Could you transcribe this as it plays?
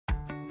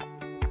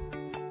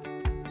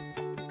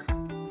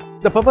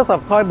The purpose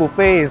of Toy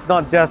Buffet is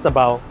not just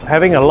about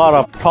having a lot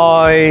of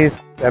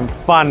toys and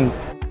fun.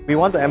 We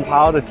want to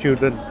empower the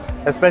children,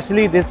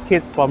 especially these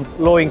kids from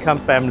low-income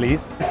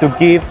families, to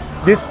give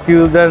these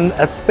children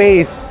a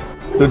space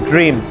to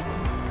dream.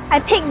 I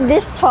picked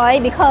this toy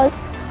because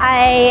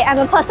I am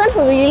a person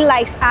who really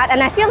likes art,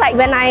 and I feel like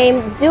when I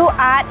do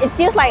art, it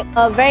feels like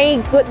a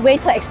very good way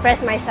to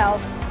express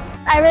myself.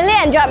 I really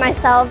enjoyed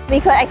myself. We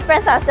could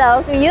express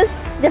ourselves. We used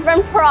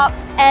different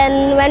props,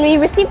 and when we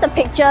receive the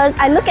pictures,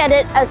 I look at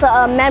it as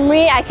a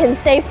memory I can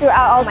save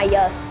throughout all my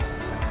years.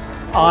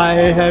 I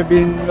have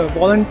been a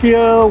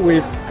volunteer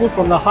with Food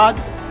from the Heart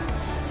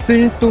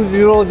since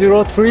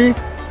 2003.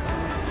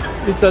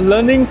 It's a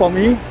learning for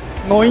me,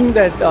 knowing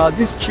that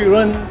these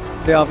children,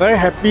 they are very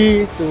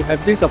happy to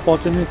have this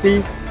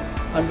opportunity.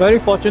 I'm very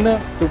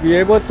fortunate to be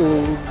able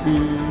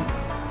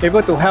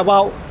to help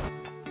out.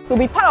 To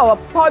be part of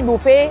a toy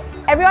buffet,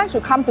 everyone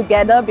should come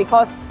together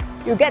because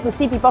you get to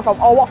see people from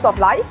all walks of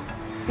life.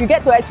 You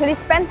get to actually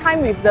spend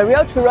time with the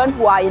real children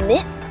who are in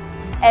need,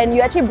 and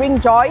you actually bring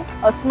joy,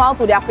 a smile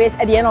to their face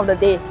at the end of the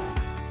day.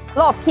 A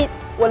lot of kids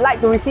would like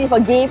to receive a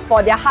gift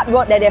for their hard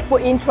work that they've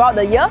put in throughout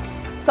the year.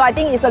 So I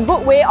think it's a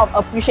good way of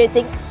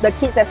appreciating the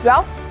kids as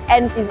well,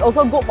 and it's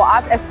also good for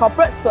us as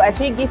corporates to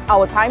actually give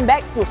our time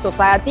back to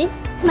society.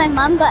 So my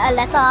mom got a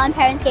letter on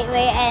Parents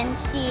Gateway and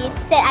she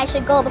said I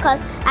should go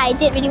because I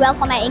did really well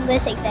for my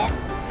English exam.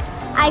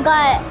 I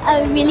got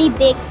a really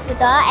big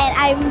scooter and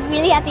I'm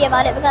really happy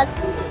about it because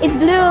it's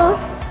blue,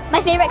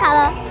 my favorite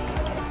color.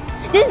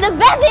 This is the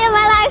best day of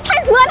my life,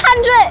 times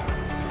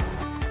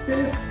 100!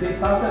 Since they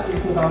started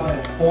in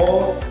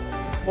 2004,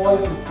 Toy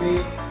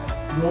Buffet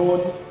has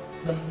grown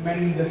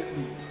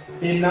tremendously.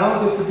 They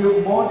now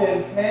distribute more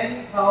than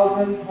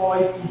 10,000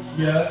 toys each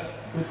year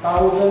to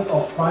thousands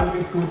of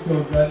primary school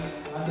children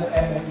under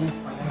MOE's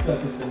financial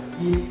assistance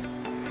scheme.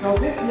 Now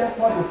this year's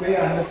Toy Buffet, I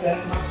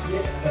understand, marks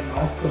yet a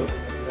milestone.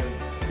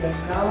 We are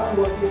now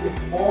working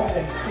with more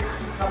than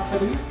 60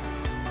 companies,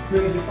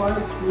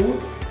 25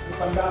 schools to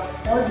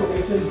conduct toy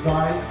donation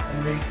drives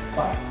and raise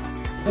funds.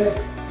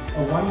 That's a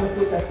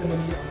wonderful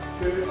testimony of the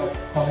spirit of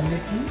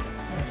community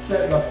and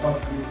shared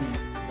responsibility.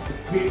 The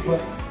great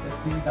work that's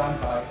being done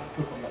by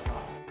Singapore Polytechnic.